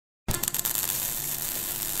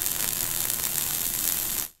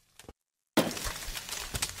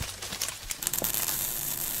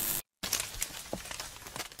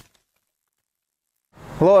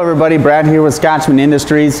Hello everybody, Brad here with Scotchman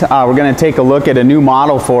Industries. We're going to take a look at a new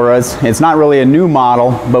model for us. It's not really a new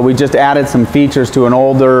model, but we just added some features to an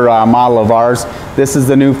older model of ours. This is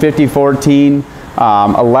the new 5014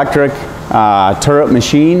 electric turret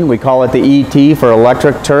machine. We call it the ET for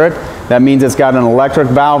electric turret. That means it's got an electric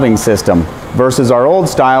valving system versus our old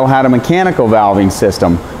style had a mechanical valving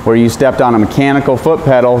system where you stepped on a mechanical foot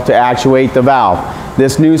pedal to actuate the valve.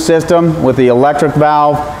 This new system with the electric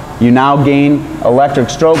valve, you now gain electric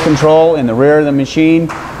stroke control in the rear of the machine.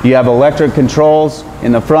 You have electric controls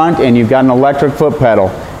in the front, and you've got an electric foot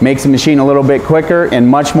pedal. Makes the machine a little bit quicker and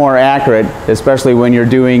much more accurate, especially when you're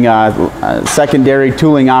doing secondary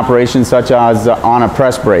tooling operations such as on a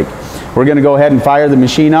press brake. We're going to go ahead and fire the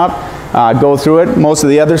machine up, go through it. Most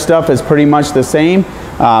of the other stuff is pretty much the same,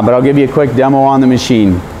 but I'll give you a quick demo on the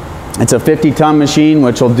machine. It's a 50-ton machine,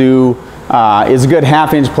 which will do is a good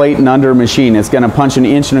half-inch plate and under machine. It's going to punch an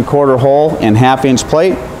 1.25" hole in half-inch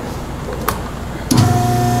plate.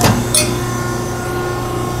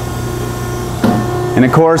 And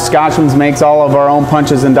of course, Scotchman's makes all of our own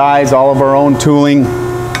punches and dies, all of our own tooling.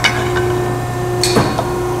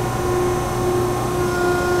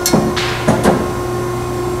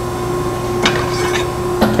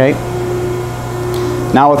 Okay.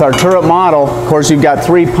 Now with our turret model, of course, you've got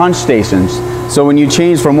 3 punch stations. So when you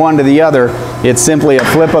change from one to the other, it's simply a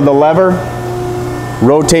flip of the lever,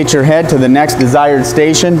 rotate your head to the next desired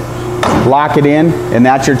station, lock it in, and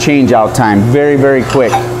that's your change out time. Very, very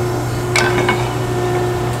quick.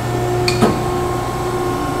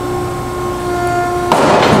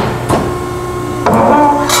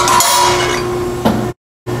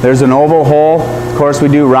 There's an oval hole. Of course, we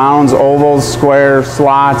do rounds, ovals, squares,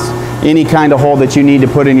 slots, any kind of hole that you need to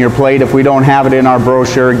put in your plate. If we don't have it in our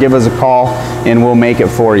brochure, give us a call and we'll make it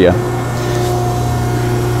for you.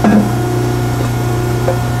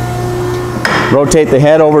 Rotate the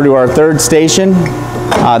head over to our 3rd station.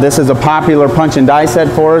 This is a popular punch and die set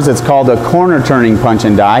for us. It's called a corner turning punch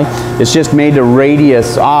and die. It's just made to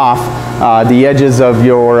radius off the edges of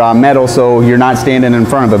your metal so you're not standing in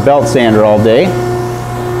front of a belt sander all day.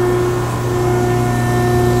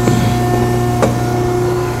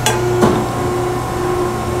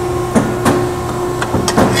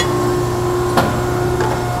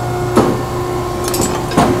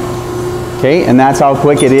 Okay, and that's how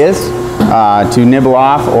quick it is to nibble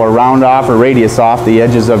off or round off or radius off the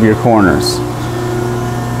edges of your corners.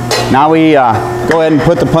 Now we go ahead and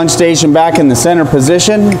put the punch station back in the center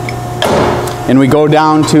position, and we go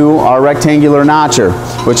down to our rectangular notcher,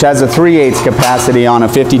 which has a 3/8 capacity on a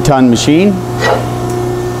 50-ton machine.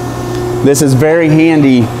 This is very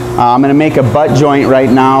handy. I'm going to make a butt joint right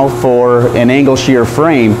now for an angle shear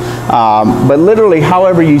frame, but literally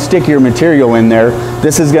however you stick your material in there,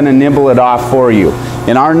 this is going to nibble it off for you.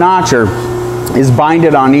 And our notcher is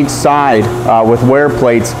binded on each side with wear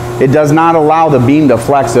plates. It does not allow the beam to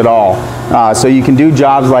flex at all, so you can do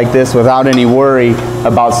jobs like this without any worry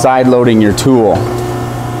about side loading your tool.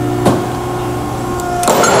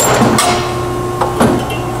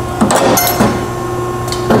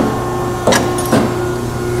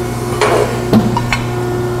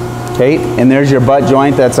 Okay, and there's your butt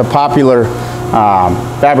joint. That's a popular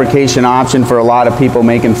fabrication option for a lot of people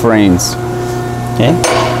making frames. Okay,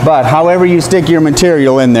 but however you stick your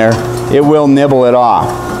material in there, it will nibble it off.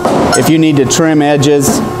 If you need to trim edges,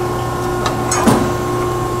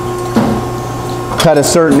 cut a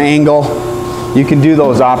certain angle, you can do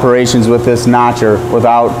those operations with this notcher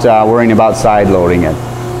without worrying about side loading it.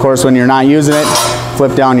 Of course, when you're not using it,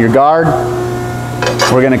 flip down your guard.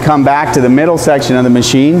 We're going to come back to the middle section of the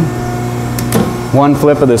machine. One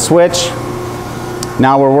flip of the switch.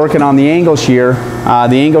 Now we're working on the angle shear.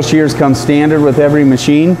 The angle shears come standard with every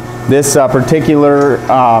machine. This particular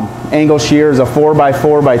angle shear is a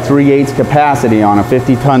 4x4 by 3/8 capacity on a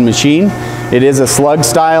 50-ton machine. It is a slug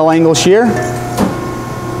style angle shear.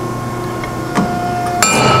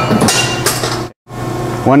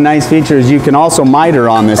 One nice feature is you can also miter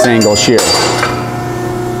on this angle shear.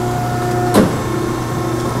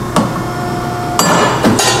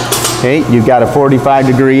 Okay, you've got a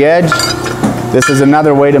 45-degree edge. This is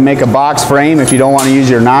another way to make a box frame if you don't want to use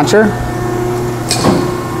your notcher.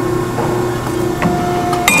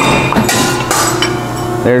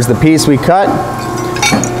 There's the piece we cut.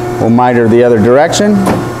 We'll miter the other direction.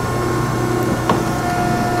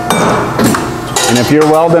 And if you're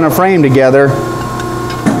welding a frame together,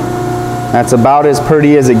 that's about as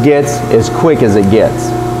pretty as it gets, as quick as it gets.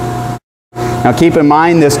 Now keep in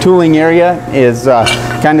mind, this tooling area is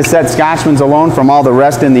kind of sets Scotchman's alone from all the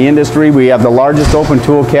rest in the industry. We have the largest open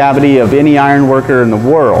tool cavity of any ironworker in the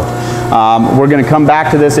world. We're going to come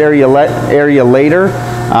back to this area later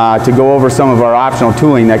to go over some of our optional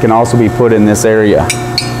tooling that can also be put in this area.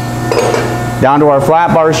 Down to our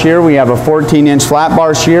flat bar shear, we have a 14-inch flat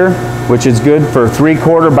bar shear, which is good for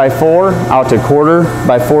 3/4 by 4 out to 1/4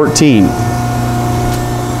 by 14.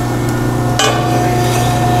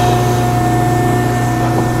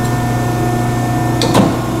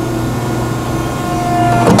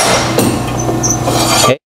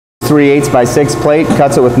 Okay. 3/8 by 6 plate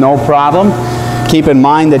cuts it with no problem. Keep in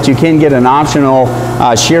mind that you can get an optional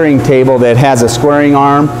shearing table that has a squaring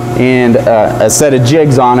arm and a set of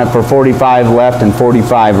jigs on it for 45 left and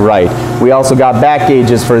 45 right. We also got back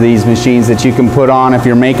gauges for these machines that you can put on if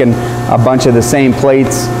you're making a bunch of the same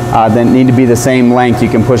plates that need to be the same length. You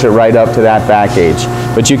can push it right up to that back gauge.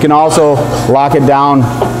 But you can also lock it down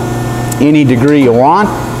any degree you want.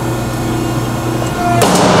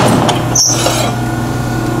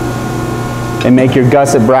 And make your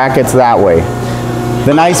gusset brackets that way.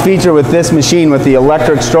 The nice feature with this machine with the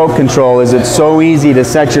electric stroke control is it's so easy to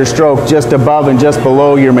set your stroke just above and just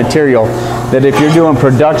below your material that if you're doing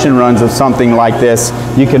production runs of something like this,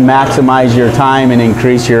 you can maximize your time and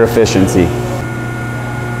increase your efficiency.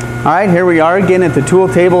 Alright, here we are again at the tool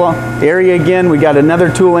table area again. We got another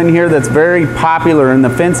tool in here that's very popular in the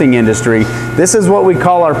fencing industry. This is what we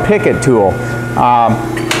call our picket tool.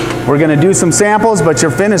 We're going to do some samples, but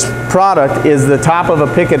your finished product is the top of a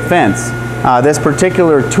picket fence. This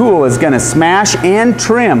particular tool is going to smash and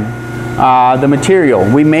trim the material.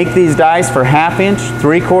 We make these dies for 1/2 inch,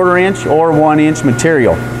 3/4 inch, or 1 inch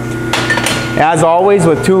material. As always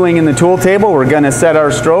with tooling in the tool table, we're going to set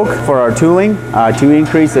our stroke for our tooling to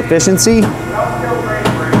increase efficiency.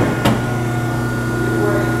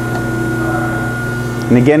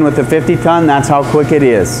 And again with the 50-ton, that's how quick it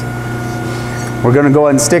is. We're going to go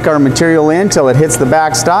ahead and stick our material in till it hits the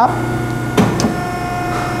back stop.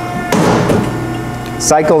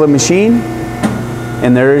 Cycle the machine,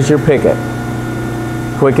 and there is your picket.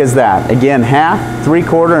 Quick as that. Again, 1/2,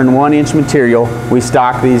 3/4, and 1 inch material. We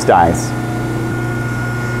stock these dies.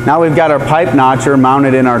 Now we've got our pipe notcher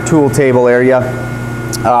mounted in our tool table area.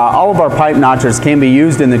 All of our pipe notchers can be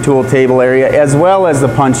used in the tool table area as well as the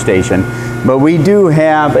punch station. But we do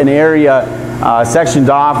have an area sectioned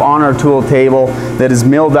off on our tool table that is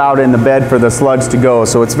milled out in the bed for the slugs to go.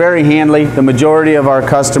 So it's very handy. The majority of our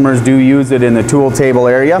customers do use it in the tool table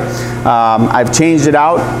area. I've changed it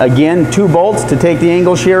out. Again, 2 bolts to take the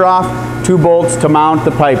angle shear off, 2 bolts to mount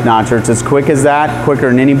the pipe notcher. It's as quick as that, quicker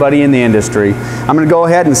than anybody in the industry. I'm going to go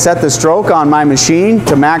ahead and set the stroke on my machine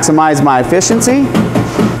to maximize my efficiency.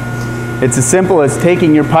 It's as simple as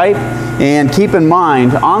taking your pipe, and keep in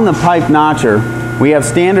mind on the pipe notcher we have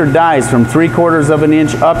standard dies from 3/4 of an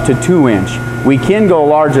inch up to 2 inch. We can go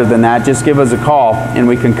larger than that. Just give us a call and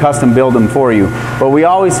we can custom build them for you. But we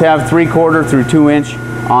always have 3/4 through 2 inch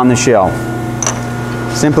on the shelf.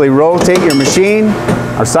 Simply rotate your machine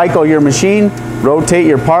or cycle your machine, rotate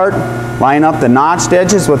your part, line up the notched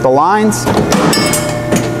edges with the lines,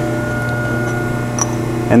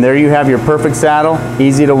 and there you have your perfect saddle,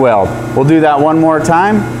 easy to weld. We'll do that one more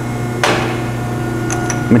time.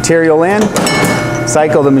 Material in,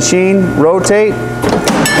 cycle the machine, rotate,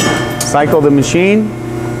 cycle the machine,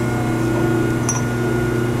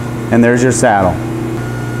 and there's your saddle.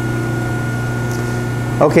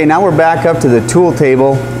 Okay, now we're back up to the tool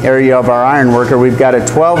table area of our Ironworker. We've got a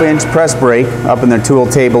 12-inch press brake up in the tool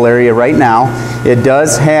table area right now. It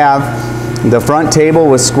does have the front table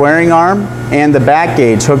with squaring arm and the back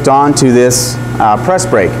gauge hooked onto this press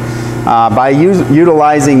brake. By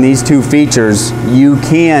utilizing these 2 features, you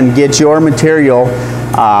can get your material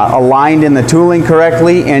aligned in the tooling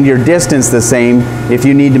correctly and your distance the same if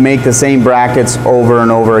you need to make the same brackets over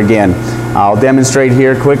and over again. I'll demonstrate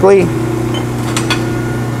here quickly.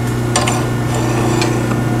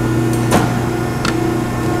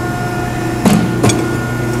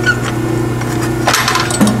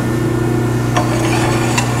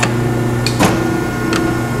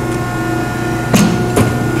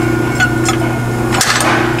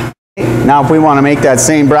 Now if we want to make that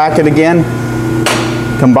same bracket again,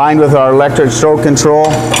 combined with our electric stroke control,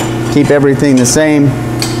 keep everything the same.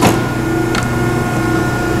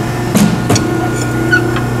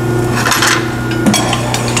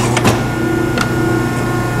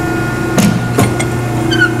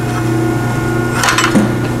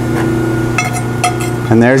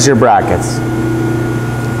 And there's your brackets.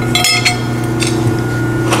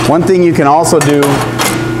 One thing you can also do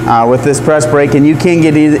with this press brake, and you can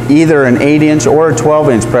get either an 8-inch or a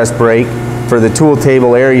 12-inch press brake for the tool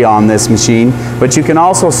table area on this machine, but you can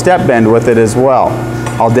also step bend with it as well.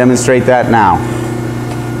 I'll demonstrate that now.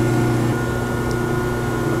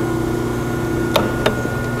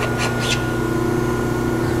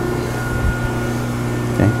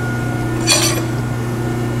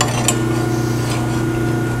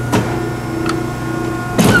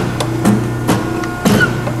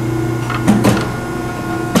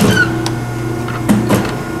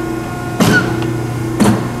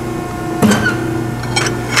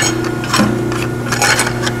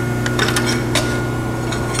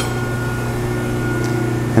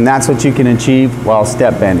 and that's what you can achieve while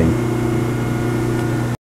step bending.